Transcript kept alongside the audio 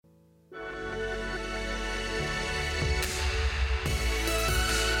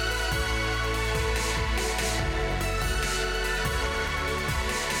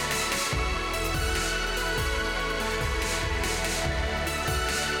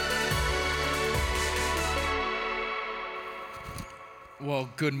Well,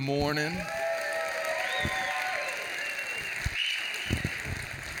 good morning.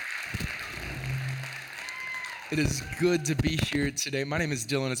 It is good to be here today. My name is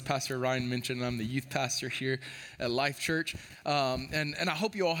Dylan, as Pastor Ryan mentioned. I'm the youth pastor here at Life Church. And I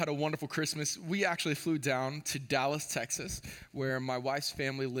hope you all had a wonderful Christmas. We actually flew down to Dallas, Texas, where my wife's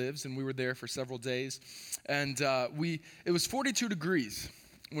family lives, and we were there for several days. And it was 42 degrees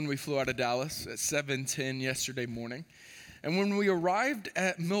when we flew out of Dallas at 7:10 yesterday morning. And when we arrived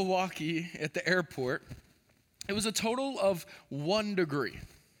at Milwaukee at the airport, it was a total of 1 degree.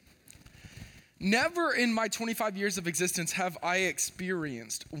 Never in my 25 years of existence have I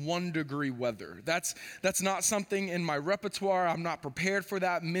experienced 1 degree weather. That's not something in my repertoire. I'm not prepared for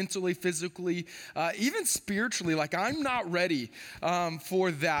that mentally, physically, even spiritually. Like, I'm not ready for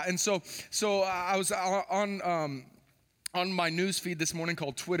that. And so I was on my news feed this morning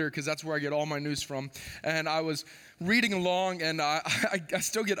called Twitter, because that's where I get all my news from. And I was reading along, and I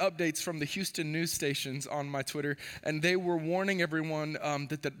still get updates from the Houston news stations on my Twitter, and they were warning everyone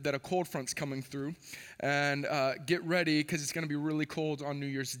that a cold front's coming through. And get ready, because it's going to be really cold on New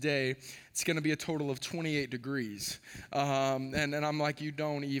Year's Day. It's going to be a total of 28 degrees. And I'm like, you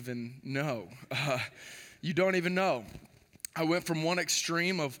don't even know. You don't even know. I went from one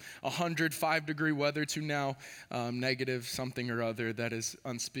extreme of 105 degree weather to now negative something or other that is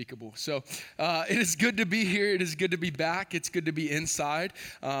unspeakable. So it is good to be here. It is good to be back. It's good to be inside.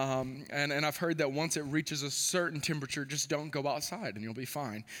 And I've heard that once it reaches a certain temperature, just don't go outside and you'll be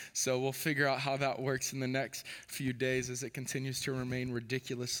fine. So we'll figure out how that works in the next few days as it continues to remain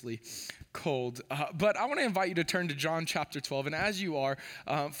ridiculously cold. But I want to invite you to turn to John chapter 12. And as you are,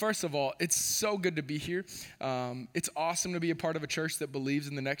 first of all, it's so good to be here. It's awesome to be a part of a church that believes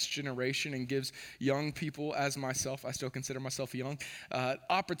in the next generation and gives young people, as myself, I still consider myself young,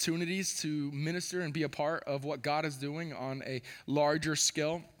 opportunities to minister and be a part of what God is doing on a larger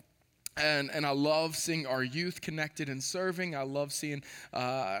scale. And I love seeing our youth connected and serving. I love seeing,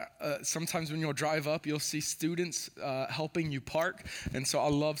 sometimes when you'll drive up, you'll see students helping you park. And so I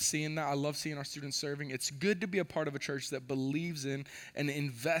love seeing that. I love seeing our students serving. It's good to be a part of a church that believes in and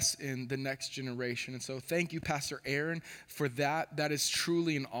invests in the next generation. And so thank you, Pastor Aaron, for that. That is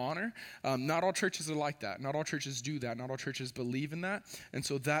truly an honor. Not all churches are like that. Not all churches do that. Not all churches believe in that. And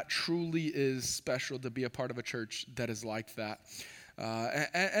so that truly is special to be a part of a church that is like that.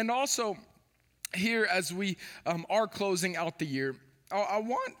 And also, here as we are closing out the year, I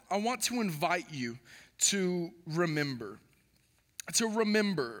want to invite you to remember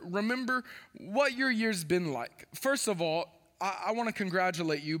what your year's been like. First of all, I want to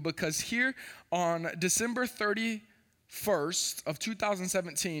congratulate you, because here on December 31st of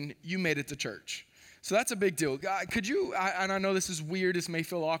 2017, you made it to church. So that's a big deal. Could you, and I know this is weird, this may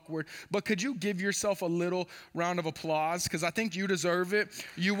feel awkward, but could you give yourself a little round of applause? Because I think you deserve it.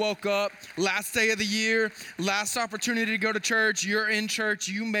 You woke up, last day of the year, last opportunity to go to church, you're in church,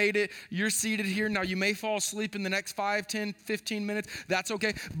 you made it, you're seated here. Now you may fall asleep in the next 5, 10, 15 minutes, that's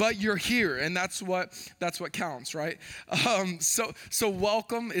okay, but you're here, and that's what counts, right? So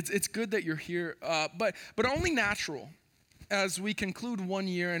welcome, it's good that you're here, but only natural as we conclude one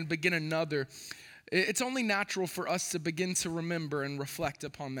year and begin another. It's only natural for us to begin to remember and reflect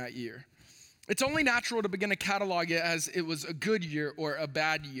upon that year. It's only natural to begin to catalog it as it was a good year or a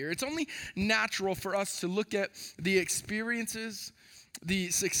bad year. It's only natural for us to look at the experiences, the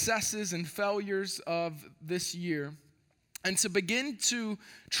successes and failures of this year, and to begin to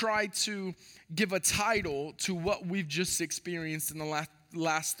try to give a title to what we've just experienced in the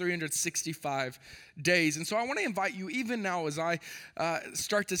last 365 days. And so I want to invite you, even now as I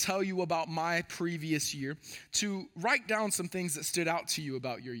start to tell you about my previous year, to write down some things that stood out to you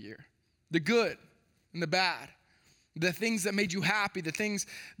about your year. The good and the bad. The things that made you happy, the things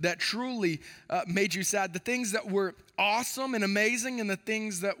that truly made you sad, the things that were awesome and amazing, and the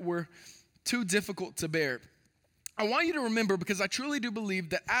things that were too difficult to bear. I want you to remember, because I truly do believe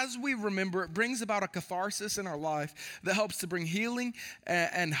that as we remember, it brings about a catharsis in our life that helps to bring healing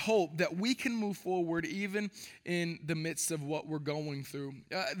and hope that we can move forward even in the midst of what we're going through.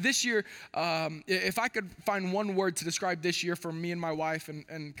 This year, if I could find one word to describe this year for me and my wife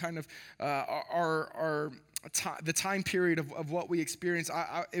and kind of the time period of what we experienced,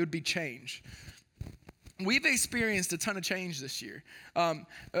 it would be change. We've experienced a ton of change this year.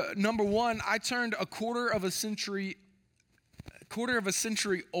 Number one, I turned a quarter of a century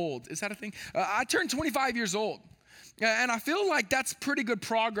old. Is that a thing? I turned 25 years old. And I feel like that's pretty good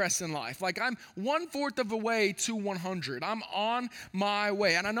progress in life. Like I'm 1/4 of the way to 100. I'm on my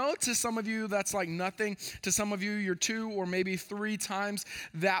way. And I know to some of you that's like nothing. To some of you, you're 2 or maybe 3 times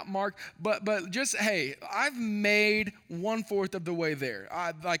that mark. But just, hey, I've made 1/4 of the way there.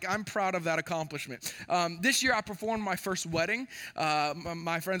 I'm proud of that accomplishment. This year I performed my first wedding.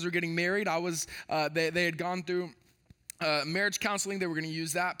 My friends were getting married. They had gone through marriage counseling. They were going to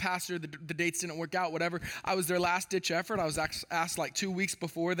use that. Pastor, the dates didn't work out, whatever. I was their last ditch effort. I was asked like 2 weeks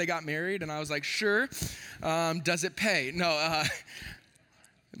before they got married, and I was like, sure. Does it pay? No.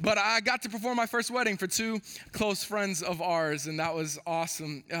 But I got to perform my first wedding for 2 close friends of ours, and that was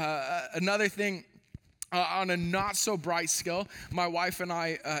awesome. Another thing, on a not so bright scale, my wife and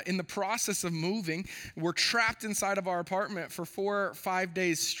I, in the process of moving, were trapped inside of our apartment for 4 or 5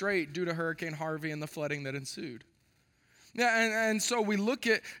 days straight due to Hurricane Harvey and the flooding that ensued. Yeah, and so we look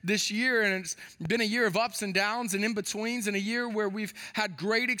at this year, and it's been a year of ups and downs and in-betweens, and a year where we've had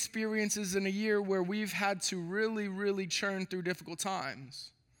great experiences, and a year where we've had to really, really churn through difficult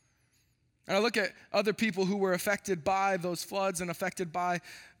times. And I look at other people who were affected by those floods and affected by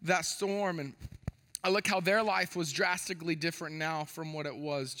that storm, and I look how their life was drastically different now from what it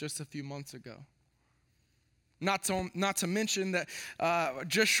was just a few months ago. Not to mention that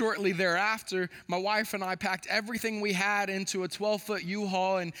just shortly thereafter, my wife and I packed everything we had into a 12-foot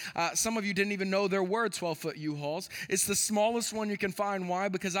U-Haul, and some of you didn't even know there were 12-foot U-Hauls. It's the smallest one you can find. Why?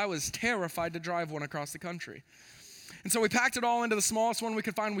 Because I was terrified to drive one across the country. And so we packed it all into the smallest one we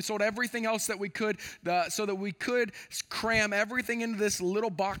could find. We sold everything else that we could so that we could cram everything into this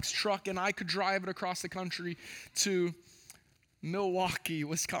little box truck, and I could drive it across the country to Milwaukee,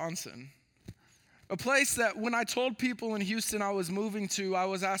 Wisconsin. A place that when I told people in Houston I was moving to, I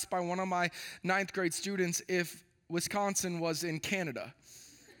was asked by one of my 9th grade students if Wisconsin was in Canada.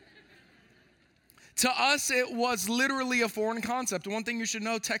 To us, it was literally a foreign concept. One thing you should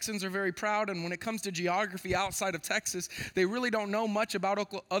know, Texans are very proud, and when it comes to geography outside of Texas, they really don't know much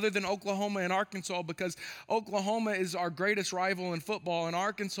about other than Oklahoma and Arkansas, because Oklahoma is our greatest rival in football, and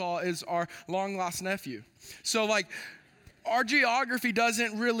Arkansas is our long-lost nephew. So, our geography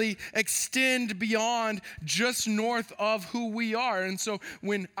doesn't really extend beyond just north of who we are. And so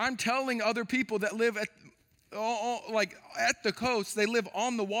when I'm telling other people that live at the coast, they live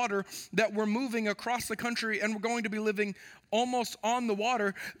on the water, that we're moving across the country and we're going to be living almost on the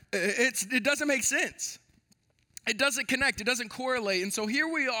water, it doesn't make sense. It doesn't connect. It doesn't correlate. And so here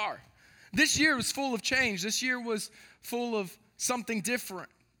we are. This year was full of change. This year was full of something different.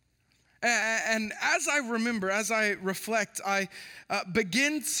 And as I remember, as I reflect, I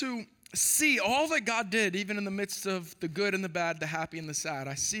begin to see all that God did, even in the midst of the good and the bad, the happy and the sad.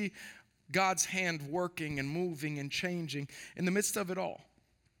 I see God's hand working and moving and changing in the midst of it all.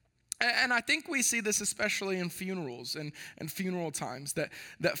 And I think we see this especially in funerals and funeral times,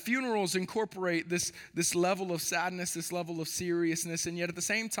 that funerals incorporate this level of sadness, this level of seriousness, and yet at the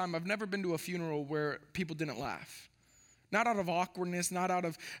same time, I've never been to a funeral where people didn't laugh. Not out of awkwardness, not out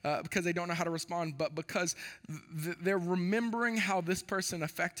of because they don't know how to respond, but because they're remembering how this person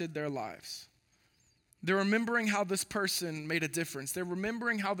affected their lives. They're remembering how this person made a difference. They're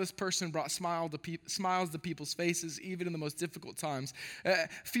remembering how this person brought smiles to people's faces, even in the most difficult times.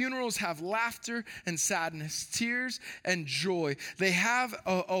 Funerals have laughter and sadness, tears and joy. They have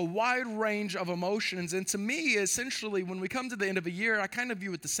a wide range of emotions. And to me, essentially, when we come to the end of a year, I kind of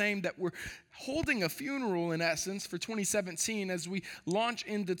view it the same, that we're holding a funeral, in essence, for 2017. As we launch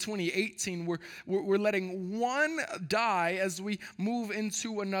into 2018, we're letting one die as we move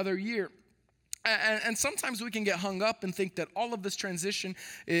into another year. And sometimes we can get hung up and think that all of this transition,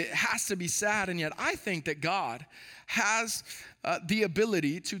 it has to be sad. And yet I think that God has the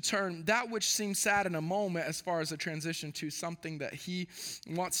ability to turn that which seems sad in a moment, as far as a transition, to something that he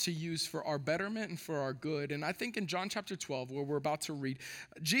wants to use for our betterment and for our good. And I think in John chapter 12, where we're about to read,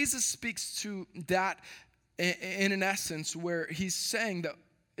 Jesus speaks to that in an essence, where he's saying that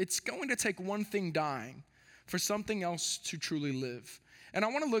it's going to take one thing dying for something else to truly live. And I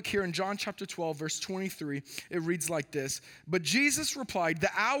want to look here in John chapter 12, verse 23. It reads like this: "But Jesus replied, 'The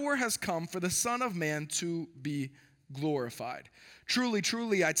hour has come for the Son of Man to be glorified. Truly,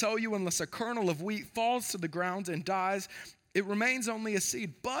 truly, I tell you, unless a kernel of wheat falls to the ground and dies, it remains only a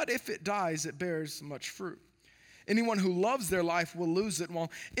seed. But if it dies, it bears much fruit. Anyone who loves their life will lose it, while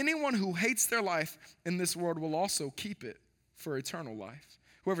anyone who hates their life in this world will also keep it for eternal life.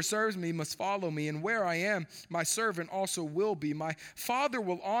 Whoever serves me must follow me, and where I am, my servant also will be. My Father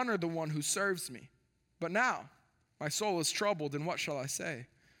will honor the one who serves me. But now my soul is troubled, and what shall I say?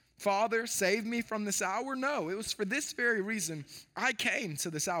 Father, save me from this hour? No, it was for this very reason I came to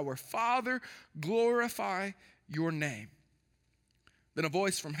this hour. Father, glorify your name." Then a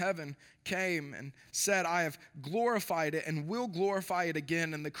voice from heaven came and said, "I have glorified it and will glorify it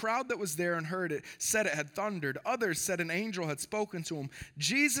again." And the crowd that was there and heard it said it had thundered. Others said an angel had spoken to him.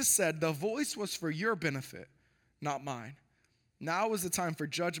 Jesus said, "The voice was for your benefit, not mine. Now is the time for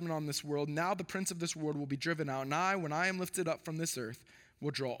judgment on this world. Now the prince of this world will be driven out. And I, when I am lifted up from this earth,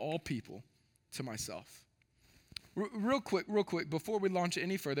 will draw all people to myself." Real quick, before we launch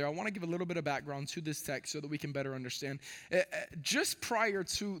any further, I want to give a little bit of background to this text so that we can better understand. Just prior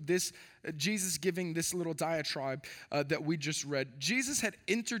to this, Jesus giving this little diatribe that we just read, Jesus had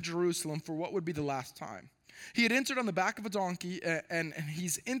entered Jerusalem for what would be the last time. He had entered on the back of a donkey, and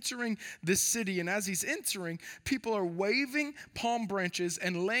he's entering this city. And as he's entering, people are waving palm branches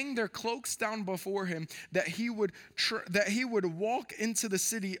and laying their cloaks down before him that he would walk into the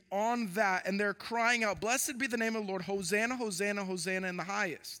city on that. And they're crying out, "Blessed be the name of the Lord, Hosanna, Hosanna, Hosanna in the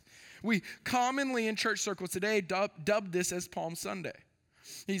highest." We commonly in church circles today dub this as Palm Sunday.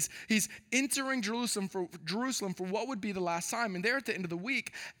 He's entering Jerusalem for what would be the last time. And there at the end of the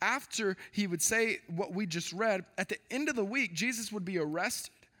week, after he would say what we just read, at the end of the week, Jesus would be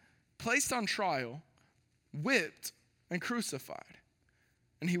arrested, placed on trial, whipped, and crucified.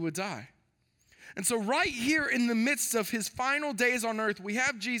 And he would die. And so right here in the midst of his final days on earth, we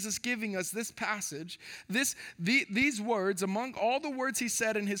have Jesus giving us this passage, these words, among all the words he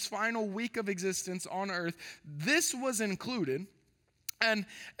said in his final week of existence on earth, this was included. And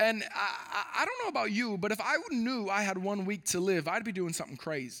I don't know about you, but if I knew I had 1 week to live, I'd be doing something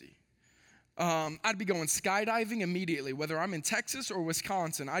crazy. I'd be going skydiving immediately. Whether I'm in Texas or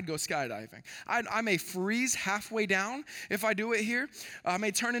Wisconsin, I'd go skydiving. I may freeze halfway down if I do it here. I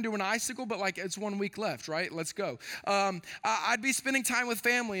may turn into an icicle, but like it's 1 week left, right? Let's go. I'd be spending time with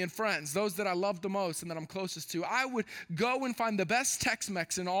family and friends, those that I love the most and that I'm closest to. I would go and find the best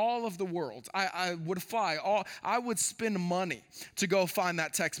Tex-Mex in all of the world. I would fly. I would spend money to go find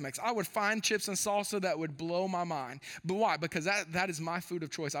that Tex-Mex. I would find chips and salsa that would blow my mind. But why? Because that is my food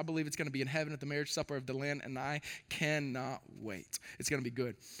of choice. I believe it's going to be in heaven at the marriage supper of the Lamb, and I cannot wait. It's going to be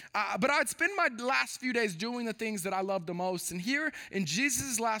good. But I'd spend my last few days doing the things that I love the most. And here in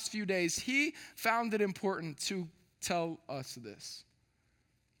Jesus' last few days, he found it important to tell us this.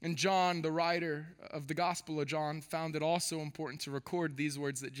 And John, the writer of the Gospel of John, found it also important to record these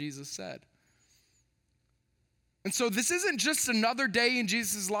words that Jesus said. And so this isn't just another day in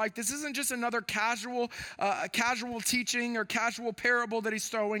Jesus' life. This isn't just another casual teaching or casual parable that he's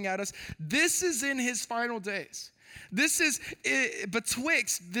throwing at us. This is in his final days. This is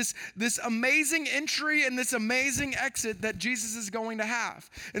betwixt this amazing entry and this amazing exit that Jesus is going to have.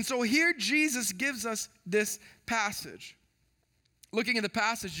 And so here Jesus gives us this passage. Looking at the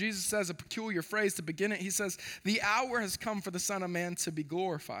passage, Jesus says a peculiar phrase to begin it. He says, "The hour has come for the Son of Man to be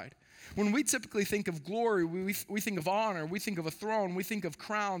glorified." When we typically think of glory, we think of honor, we think of a throne, we think of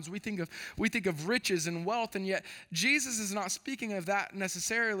crowns, we think of riches and wealth, and yet Jesus is not speaking of that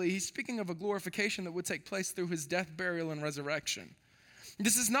necessarily. He's speaking of a glorification that would take place through his death, burial, and resurrection.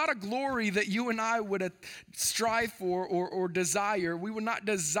 This is not a glory that you and I would strive for or desire. We would not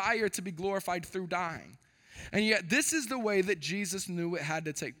desire to be glorified through dying. And yet this is the way that Jesus knew it had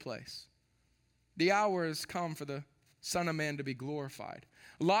to take place. The hour has come for the Son of Man to be glorified.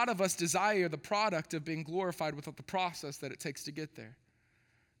 A lot of us desire the product of being glorified without the process that it takes to get there.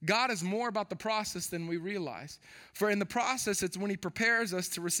 God is more about the process than we realize. For in the process, it's when he prepares us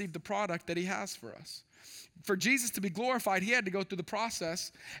to receive the product that he has for us. For Jesus to be glorified, he had to go through the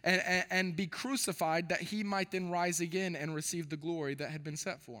process and be crucified that he might then rise again and receive the glory that had been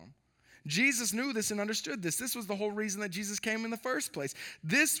set for him. Jesus knew this and understood this. This was the whole reason that Jesus came in the first place.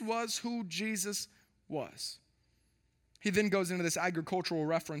 This was who Jesus was. He then goes into this agricultural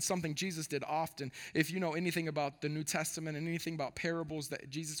reference, something Jesus did often. If you know anything about the New Testament and anything about parables that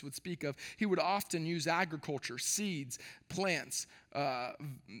Jesus would speak of, he would often use agriculture, seeds, plants,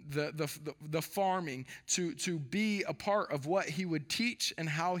 the farming to be a part of what he would teach and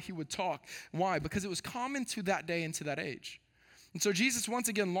how he would talk. Why? Because it was common to that day and to that age. And so Jesus once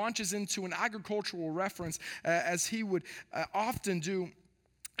again launches into an agricultural reference as he would often do.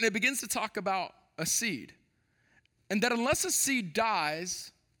 And it begins to talk about a seed. And that unless a seed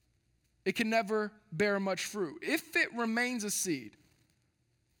dies, it can never bear much fruit. If it remains a seed,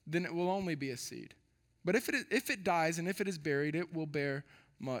 then it will only be a seed. But if it dies and if it is buried, it will bear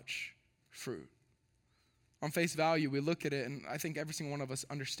much fruit. On face value, we look at it, and I think every single one of us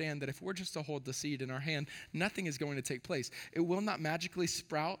understand that if we're just to hold the seed in our hand, nothing is going to take place. It will not magically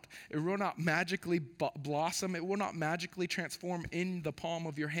sprout. It will not magically blossom. It will not magically transform in the palm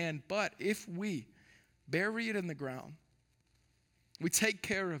of your hand. But if we bury it in the ground, we take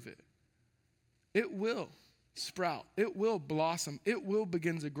care of it, it will sprout. It will blossom. It will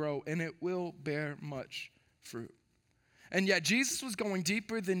begin to grow, and it will bear much fruit. And yet Jesus was going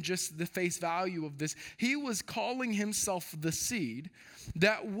deeper than just the face value of this. He was calling himself the seed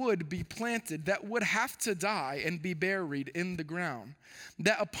that would be planted, that would have to die and be buried in the ground.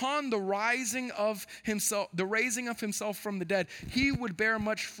 That upon the raising of himself from the dead, he would bear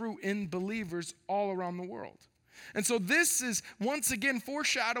much fruit in believers all around the world. And so this is once again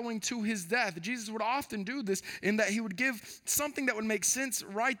foreshadowing to his death. Jesus would often do this in that he would give something that would make sense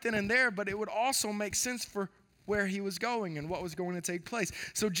right then and there, but it would also make sense for where he was going and what was going to take place.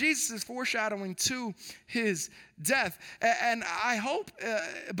 So Jesus is foreshadowing to his death. And I hope,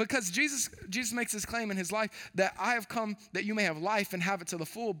 because Jesus makes this claim in his life, that I have come that you may have life and have it to the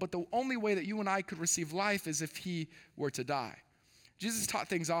full, but the only way that you and I could receive life is if he were to die. Jesus taught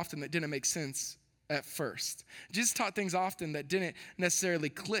things often that didn't make sense at first. Jesus taught things often that didn't necessarily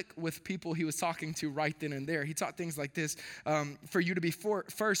click with people he was talking to right then and there. He taught things like this: for you to be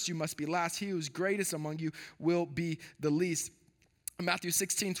first, you must be last. He who is greatest among you will be the least. Matthew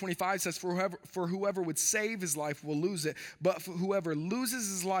 16:25 says, for whoever would save his life will lose it, but for whoever loses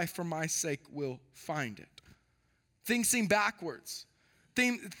his life for my sake will find it. Things seem backwards.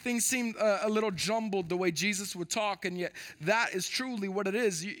 Things seem a little jumbled the way Jesus would talk, and yet that is truly what it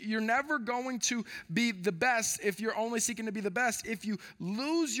is. You're never going to be the best if you're only seeking to be the best. If you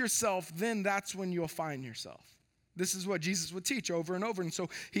lose yourself, then that's when you'll find yourself. This is what Jesus would teach over and over. And so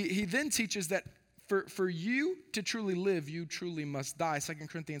he then teaches that for you to truly live, you truly must die. 2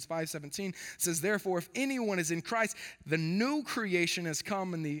 Corinthians 5:17 says, therefore, if anyone is in Christ, the new creation has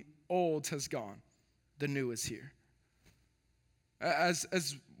come and the old has gone. The new is here.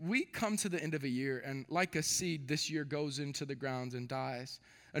 As we come to the end of a year, and like a seed, this year goes into the ground and dies,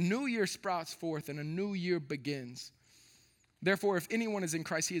 a new year sprouts forth and a new year begins. Therefore, if anyone is in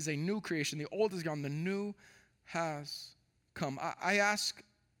Christ, he is a new creation. The old is gone, the new has come. I ask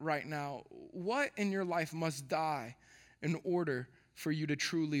right now, what in your life must die in order for you to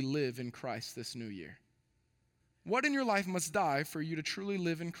truly live in Christ this new year? What in your life must die for you to truly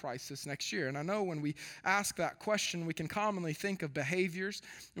live in Christ this next year? And I know when we ask that question, we can commonly think of behaviors.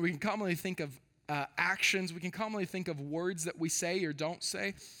 We can commonly think of actions. We can commonly think of words that we say or don't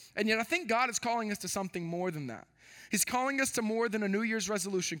say. And yet I think God is calling us to something more than that. He's calling us to more than a New Year's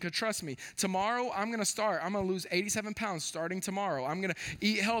resolution. Because trust me, tomorrow I'm going to lose 87 pounds starting tomorrow. I'm going to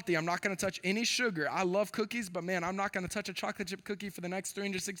eat healthy. I'm not going to touch any sugar. I love cookies, but man, I'm not going to touch a chocolate chip cookie for the next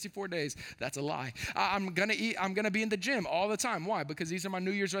 364 days. That's a lie. I'm going to be in the gym all the time. Why? Because these are my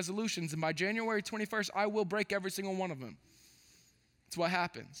New Year's resolutions. And by January 21st, I will break every single one of them. That's what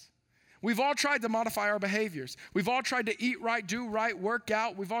happens. We've all tried to modify our behaviors. We've all tried to eat right, do right, work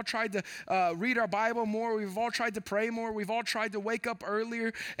out. We've all tried to read our Bible more. We've all tried to pray more. We've all tried to wake up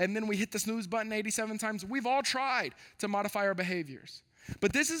earlier, and then we hit the snooze button 87 times. We've all tried to modify our behaviors.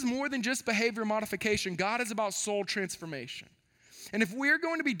 But this is more than just behavior modification. God is about soul transformation. And if we're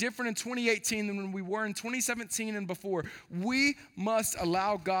going to be different in 2018 than when we were in 2017 and before, we must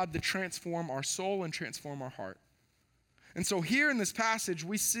allow God to transform our soul and transform our heart. And so here in this passage,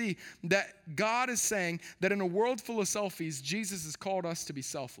 we see that God is saying that in a world full of selfies, Jesus has called us to be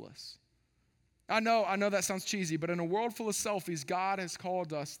selfless. I know that sounds cheesy, but in a world full of selfies, God has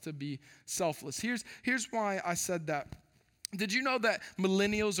called us to be selfless. Here's why I said that. Did you know that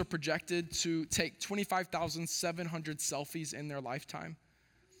millennials are projected to take 25,700 selfies in their lifetime?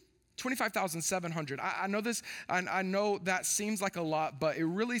 25,700. I know this, and I know that seems like a lot, but it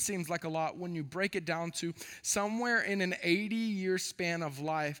really seems like a lot when you break it down to somewhere in an 80-year span of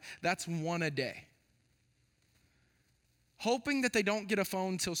life, that's one a day. Hoping that they don't get a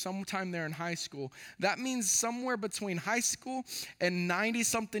phone until sometime they're in high school. That means somewhere between high school and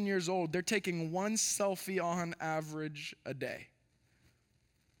 90-something years old, they're taking one selfie on average a day.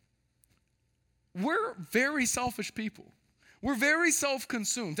 We're very selfish people. We're very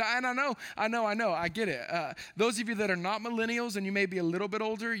self-consumed. And I get it. Those of you that are not millennials and you may be a little bit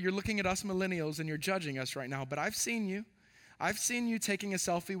older, you're looking at us millennials and you're judging us right now. But I've seen you. I've seen you taking a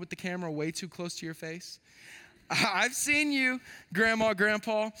selfie with the camera way too close to your face. I've seen you, Grandma,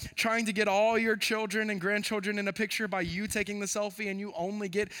 Grandpa, trying to get all your children and grandchildren in a picture by you taking the selfie and you only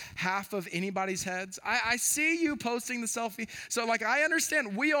get half of anybody's heads. I see you posting the selfie. So I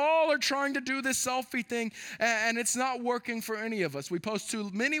understand we all are trying to do this selfie thing and it's not working for any of us. We post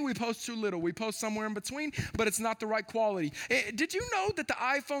too many, we post too little. We post somewhere in between, but it's not the right quality. Did you know that the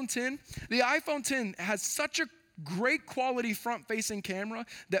iPhone 10 has such a great quality front-facing camera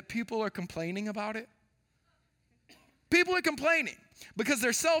that people are complaining about it? People are complaining because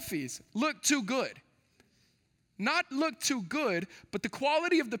their selfies look too good. not look too good, but the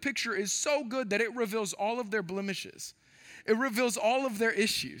quality of the picture is so good that it reveals all of their blemishes. It reveals all of their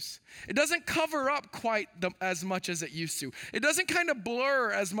issues. It doesn't cover up quite as much as it used to. It doesn't kind of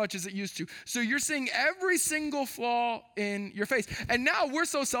blur as much as it used to. So you're seeing every single flaw in your face. And now we're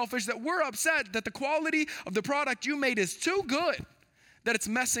so selfish that we're upset that the quality of the product you made is too good that it's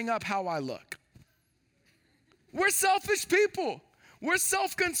messing up how I look. We're selfish people. We're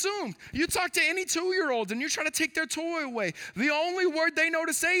self-consumed. You talk to any 2-year-old and you try to take their toy away. The only word they know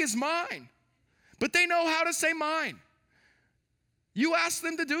to say is mine. But they know how to say mine. You ask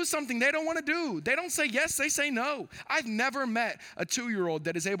them to do something they don't want to do. They don't say yes, they say no. I've never met a 2-year-old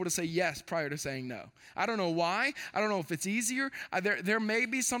that is able to say yes prior to saying no. I don't know why. I don't know if it's easier. There may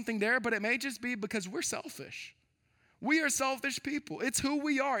be something there, but it may just be because we're selfish. We are selfish people. It's who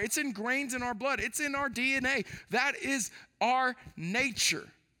we are. It's ingrained in our blood. It's in our DNA. That is our nature.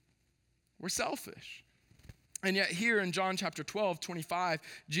 We're selfish. And yet here in John chapter 12, 25,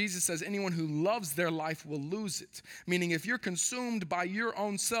 Jesus says, anyone who loves their life will lose it. Meaning if you're consumed by your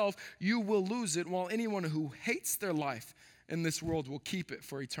own self, you will lose it, while anyone who hates their life in this world will keep it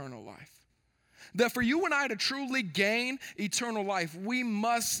for eternal life. That for you and I to truly gain eternal life, we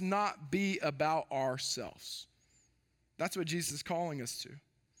must not be about ourselves. That's what Jesus is calling us to.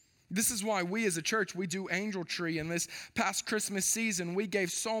 This is why we as a church, we do Angel Tree. In this past Christmas season, we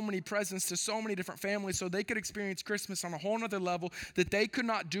gave so many presents to so many different families so they could experience Christmas on a whole nother level that they could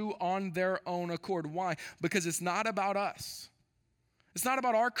not do on their own accord. Why? Because it's not about us. It's not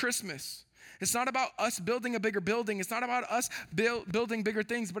about our Christmas. It's not about us building a bigger building. It's not about us building bigger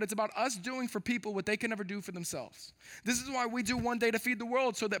things, but it's about us doing for people what they can never do for themselves. This is why we do One Day to Feed the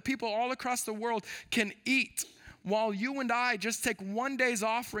World, so that people all across the world can eat, while you and I just take one day's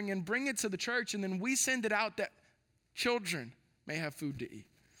offering and bring it to the church, and then we send it out that children may have food to eat.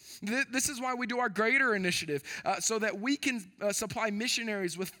 This is why we do our Greater initiative, so that we can supply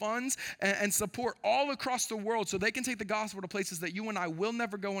missionaries with funds and support all across the world so they can take the gospel to places that you and I will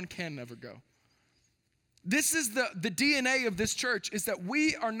never go and can never go. This is the DNA of this church, is that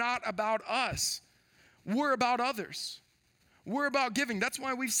we are not about us. We're about others. We're about giving. That's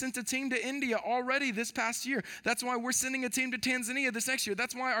why we've sent a team to India already this past year. That's why we're sending a team to Tanzania this next year.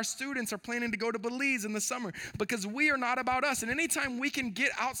 That's why our students are planning to go to Belize in the summer, because we are not about us. And anytime we can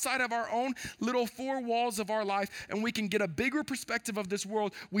get outside of our own little 4 walls of our life and we can get a bigger perspective of this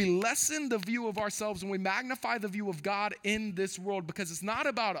world, we lessen the view of ourselves and we magnify the view of God in this world, because it's not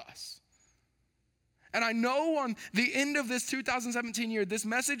about us. And I know on the end of this 2017 year, this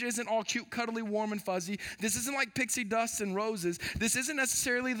message isn't all cute, cuddly, warm, and fuzzy. This isn't like pixie dust and roses. This isn't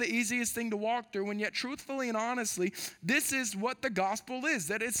necessarily the easiest thing to walk through. And yet, truthfully and honestly, this is what the gospel is,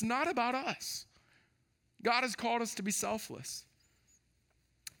 that it's not about us. God has called us to be selfless.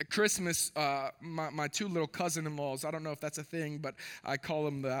 At Christmas, my 2 little cousin-in-laws, I don't know if that's a thing, but I call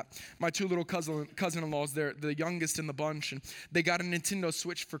them that. My 2 little cousin-in-laws, they're the youngest in the bunch, and they got a Nintendo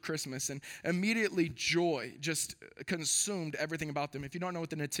Switch for Christmas, and immediately joy just consumed everything about them. If you don't know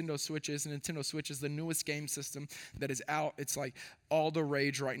what the Nintendo Switch is the newest game system that is out. It's like all the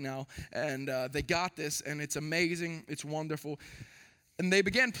rage right now, and they got this, and it's amazing. It's wonderful, and they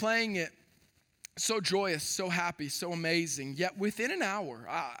began playing it. So joyous, so happy, so amazing. Yet within an hour,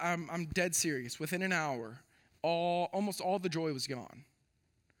 I'm dead serious, within an hour, almost all the joy was gone.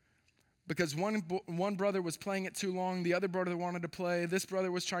 Because one brother was playing it too long, the other brother wanted to play, this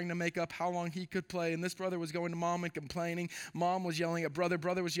brother was trying to make up how long he could play, and this brother was going to mom and complaining. Mom was yelling at brother,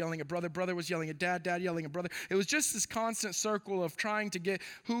 brother was yelling at brother, brother was yelling at dad, dad yelling at brother. It was just this constant circle of trying to get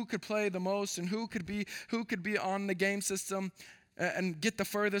who could play the most and who could be on the game system and get the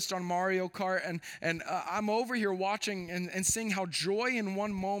furthest on Mario Kart. And I'm over here watching and seeing how joy in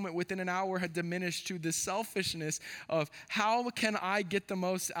one moment within an hour had diminished to the selfishness of how can I get the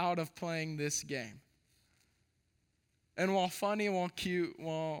most out of playing this game. And while funny, while cute,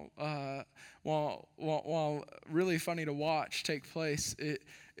 while really funny to watch take place,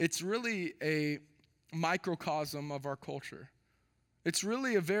 it's really a microcosm of our culture. It's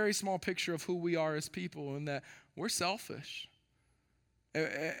really a very small picture of who we are as people, in that we're selfish.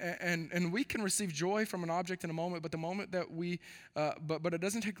 And we can receive joy from an object in a moment, but the moment that but it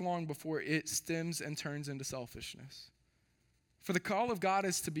doesn't take long before it stems and turns into selfishness. For the call of God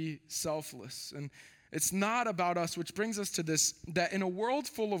is to be selfless, and it's not about us, which brings us to this, that in a world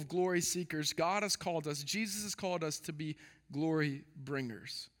full of glory seekers, God has called us, Jesus has called us to be glory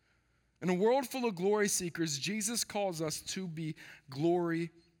bringers. In a world full of glory seekers, Jesus calls us to be glory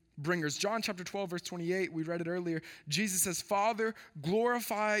bringers. John chapter 12, verse 28, we read it earlier. Jesus says, Father,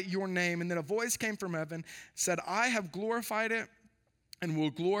 glorify your name. And then a voice came from heaven, said, I have glorified it and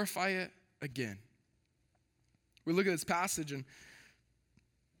will glorify it again. We look at this passage, and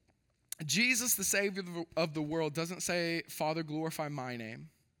Jesus, the Savior of the world, doesn't say, Father, glorify my name.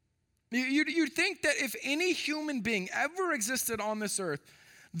 You'd think that if any human being ever existed on this earth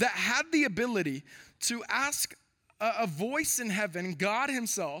that had the ability to ask a voice in heaven, God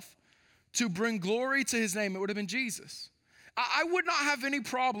himself, to bring glory to his name, it would have been Jesus. I would not have any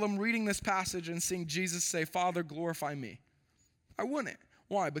problem reading this passage and seeing Jesus say, Father, glorify me. I wouldn't.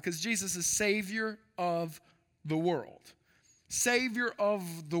 Why? Because Jesus is Savior of the world. Savior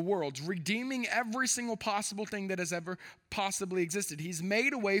of the world, redeeming every single possible thing that has ever possibly existed. He's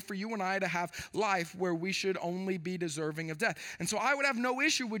made a way for you and I to have life where we should only be deserving of death. And so I would have no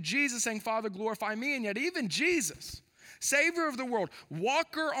issue with Jesus saying, Father, glorify me. And yet even Jesus, Savior of the world,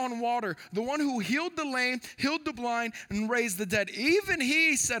 walker on water, the one who healed the lame, healed the blind, and raised the dead, even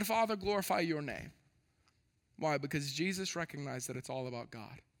he said, Father, glorify your name. Why? Because Jesus recognized that it's all about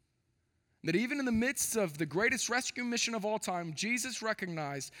God. That even in the midst of the greatest rescue mission of all time, Jesus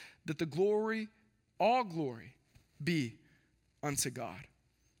recognized that the glory, all glory, be unto God.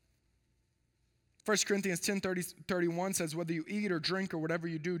 1 Corinthians 10:31 says, whether you eat or drink or whatever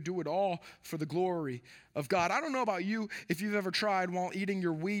you do, do it all for the glory of God. I don't know about you, if you've ever tried while eating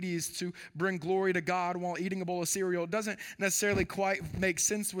your Wheaties to bring glory to God while eating a bowl of cereal. It doesn't necessarily quite make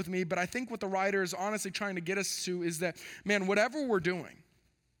sense with me, but I think what the writer is honestly trying to get us to is that, man, whatever we're doing,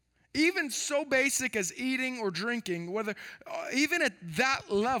 even so basic as eating or drinking, whether even at that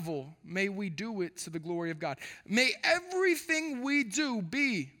level, may we do it to the glory of God. May everything we do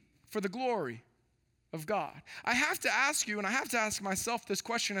be for the glory of God. I have to ask you, and I have to ask myself this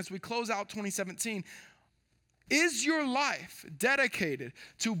question as we close out 2017. Is your life dedicated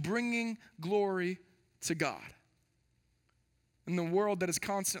to bringing glory to God? In the world that is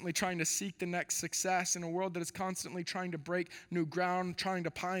constantly trying to seek the next success, in a world that is constantly trying to break new ground, trying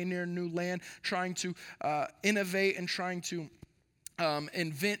to pioneer new land, trying to innovate and trying to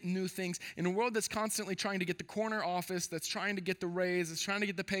invent new things, in a world that's constantly trying to get the corner office, that's trying to get the raise, that's trying to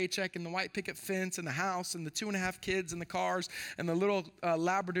get the paycheck and the white picket fence and the house and the 2.5 kids and the cars and the little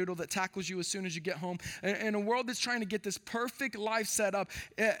labradoodle that tackles you as soon as you get home, in a world that's trying to get this perfect life set up,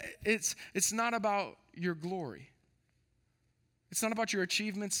 it's not about your glory. It's not about your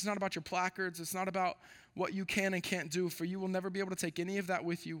achievements. It's not about your placards. It's not about what you can and can't do, for you will never be able to take any of that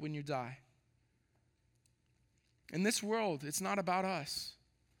with you when you die. In this world, it's not about us.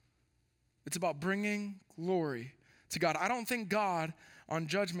 It's about bringing glory to God. I don't think God on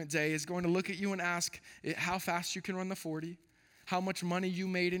Judgment Day is going to look at you and ask how fast you can run the 40, how much money you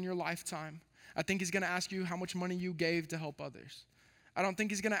made in your lifetime. I think he's going to ask you how much money you gave to help others. I don't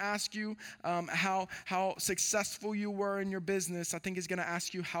think he's going to ask you how successful you were in your business. I think he's going to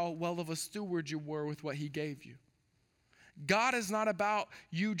ask you how well of a steward you were with what he gave you. God is not about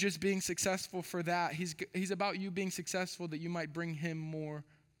you just being successful for that. He's about you being successful that you might bring him more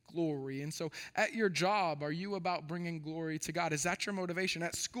glory. And so at your job, are you about bringing glory to God? Is that your motivation?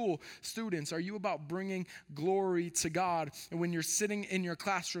 At school, students, are you about bringing glory to God? And when you're sitting in your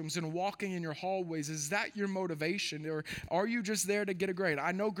classrooms and walking in your hallways, is that your motivation? Or are you just there to get a grade?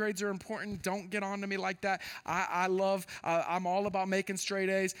 I know grades are important. Don't get on to me like that. I'm all about making straight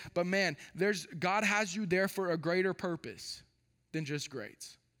A's. But man, God has you there for a greater purpose than just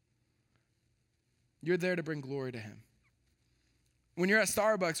grades. You're there to bring glory to him. When you're at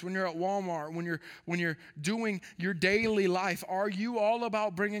Starbucks, when you're at Walmart, when you're doing your daily life, are you all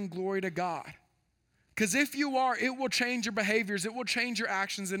about bringing glory to God? Because if you are, it will change your behaviors, it will change your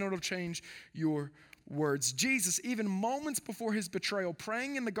actions, and it will change your words. Jesus, even moments before his betrayal,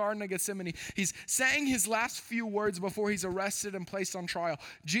 praying in the Garden of Gethsemane, he's saying his last few words before he's arrested and placed on trial.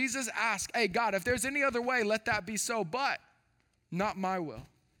 Jesus asked, hey, God, if there's any other way, let that be so, but not my will,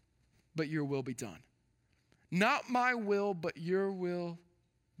 but your will be done. Not my will, but your will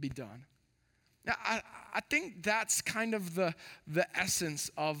be done. Now, I think that's kind of the essence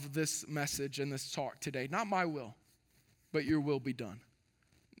of this message and this talk today. Not my will, but your will be done.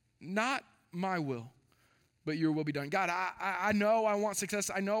 Not my will, but your will be done. God, I know I want success.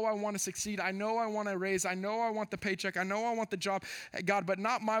 I know I want to succeed. I know I want a raise. I know I want the paycheck. I know I want the job. God, but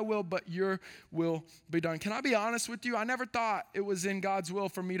not my will, but your will be done. Can I be honest with you? I never thought it was in God's will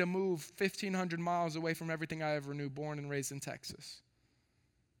for me to move 1,500 miles away from everything I ever knew, born and raised in Texas.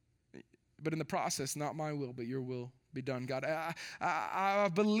 But in the process, not my will, but your will be done. God, I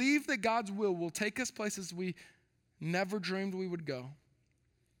believe that God's will take us places we never dreamed we would go.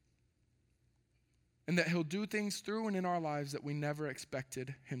 And that he'll do things through and in our lives that we never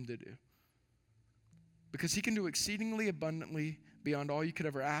expected him to do. Because he can do exceedingly abundantly beyond all you could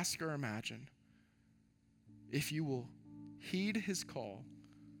ever ask or imagine if you will heed his call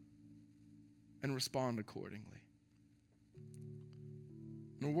and respond accordingly.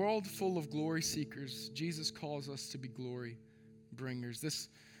 In a world full of glory seekers, Jesus calls us to be glory bringers. This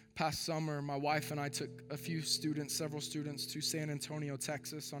past summer, my wife and I took several students to San Antonio,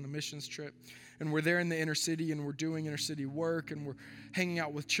 Texas on a missions trip. And we're there in the inner city, and we're doing inner city work, and we're hanging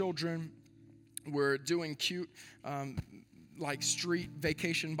out with children. We're doing cute like street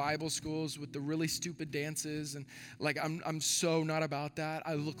vacation Bible schools with the really stupid dances, and like I'm so not about that.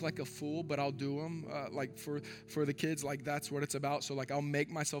 I look like a fool, but I'll do them like for the kids. Like that's what it's about. So like I'll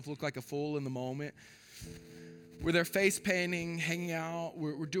make myself look like a fool in the moment. We're there face painting, hanging out.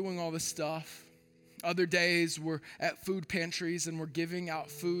 We're doing all this stuff. Other days we're at food pantries and we're giving out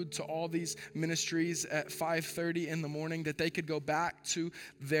food to all these ministries at 5:30 in the morning that they could go back to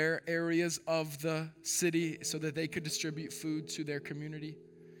their areas of the city so that they could distribute food to their community.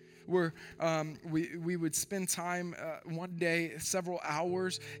 We would spend time one day, several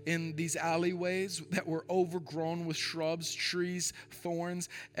hours in these alleyways that were overgrown with shrubs, trees, thorns,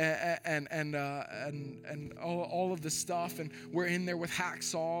 and all of this stuff. And we're in there with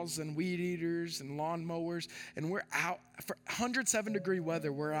hacksaws and weed eaters and lawn mowers, and we're out for 107-degree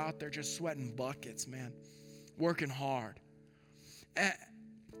weather. We're out there just sweating buckets, man, working hard. And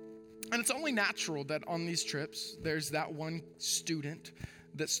it's only natural that on these trips, there's that one student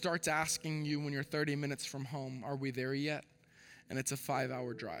that starts asking you when you're 30 minutes from home, are we there yet? And it's a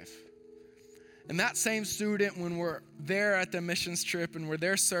 5-hour drive. And that same student, when we're there at the missions trip and we're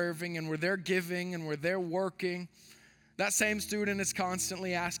there serving and we're there giving and we're there working, that same student is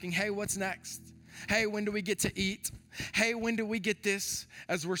constantly asking, hey, what's next? Hey, when do we get to eat? Hey, when do we get this?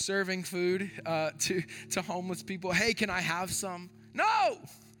 As we're serving food to homeless people. Hey, can I have some? No!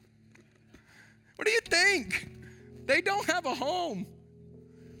 What do you think? They don't have a home.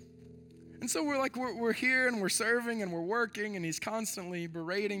 And so we're here and we're serving and we're working, and he's constantly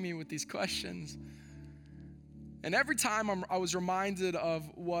berating me with these questions. And every time I was reminded of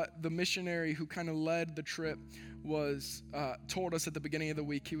what the missionary who kind of led the trip told us at the beginning of the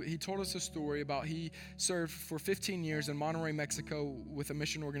week. He told us a story about he served for 15 years in Monterrey, Mexico with a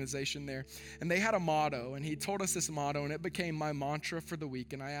mission organization there. And they had a motto, and he told us this motto, and it became my mantra for the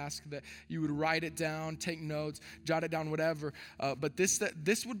week. And I asked that you would write it down, take notes, jot it down, whatever. But this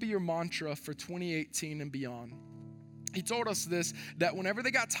would be your mantra for 2018 and beyond. He told us this, that whenever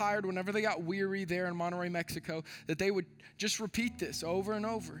they got tired, whenever they got weary there in Monterrey, Mexico, that they would just repeat this over and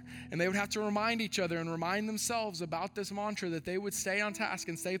over. And they would have to remind each other and remind themselves about this mantra, that they would stay on task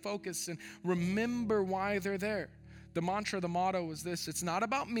and stay focused and remember why they're there. The mantra, the motto was this: it's not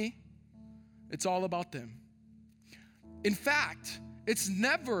about me, it's all about them. In fact, it's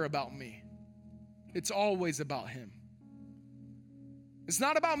never about me, it's always about him. It's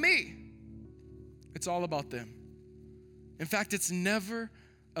not about me, it's all about them. In fact, it's never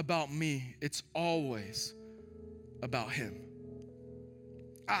about me. It's always about him.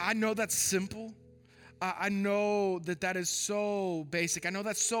 I know that's simple. I know that is so basic. I know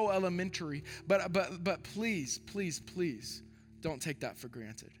that's so elementary. But please, please, please don't take that for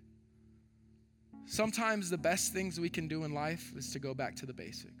granted. Sometimes the best things we can do in life is to go back to the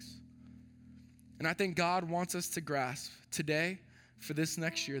basics. And I think God wants us to grasp today, for this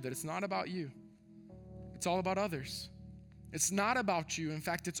next year, that it's not about you. It's all about others. It's not about you. In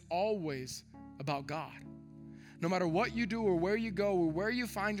fact, it's always about God. No matter what you do or where you go or where you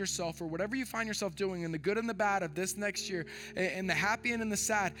find yourself or whatever you find yourself doing, in the good and the bad of this next year, in the happy and in the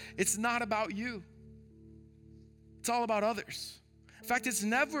sad, it's not about you. It's all about others. In fact, it's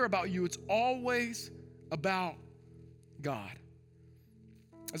never about you. It's always about God.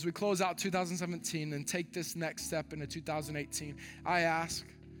 As we close out 2017 and take this next step into 2018, I ask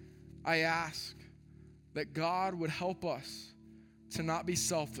that God would help us to not be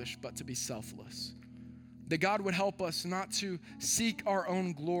selfish, but to be selfless. That God would help us not to seek our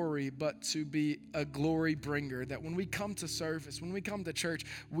own glory, but to be a glory bringer. That when we come to service, when we come to church,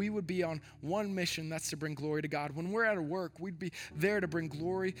 we would be on one mission, that's to bring glory to God. When we're at work, we'd be there to bring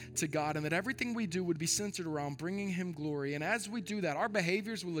glory to God, and that everything we do would be centered around bringing him glory. And as we do that, our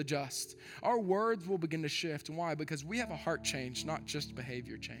behaviors will adjust. Our words will begin to shift. Why? Because we have a heart change, not just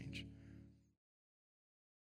behavior change.